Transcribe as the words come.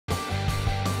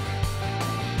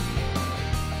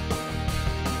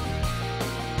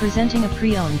Presenting a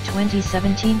pre-owned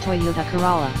 2017 Toyota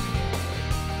Corolla.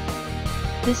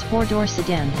 This four-door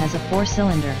sedan has a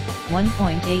four-cylinder,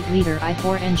 1.8-liter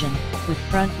i4 engine, with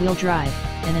front-wheel drive,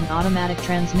 and an automatic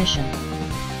transmission.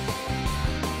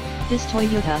 This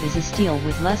Toyota is a steal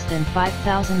with less than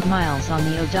 5,000 miles on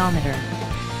the odometer.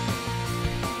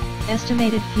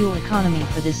 Estimated fuel economy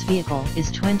for this vehicle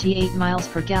is 28 miles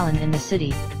per gallon in the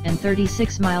city, and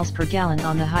 36 miles per gallon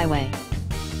on the highway.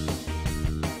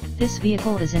 This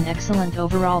vehicle is in excellent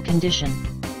overall condition.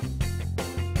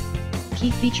 Key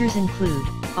features include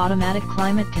automatic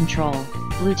climate control,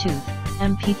 Bluetooth,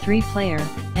 MP3 player,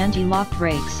 anti-lock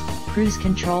brakes, cruise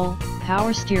control,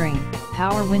 power steering,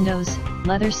 power windows,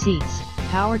 leather seats,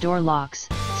 power door locks,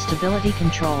 stability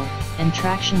control, and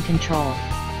traction control.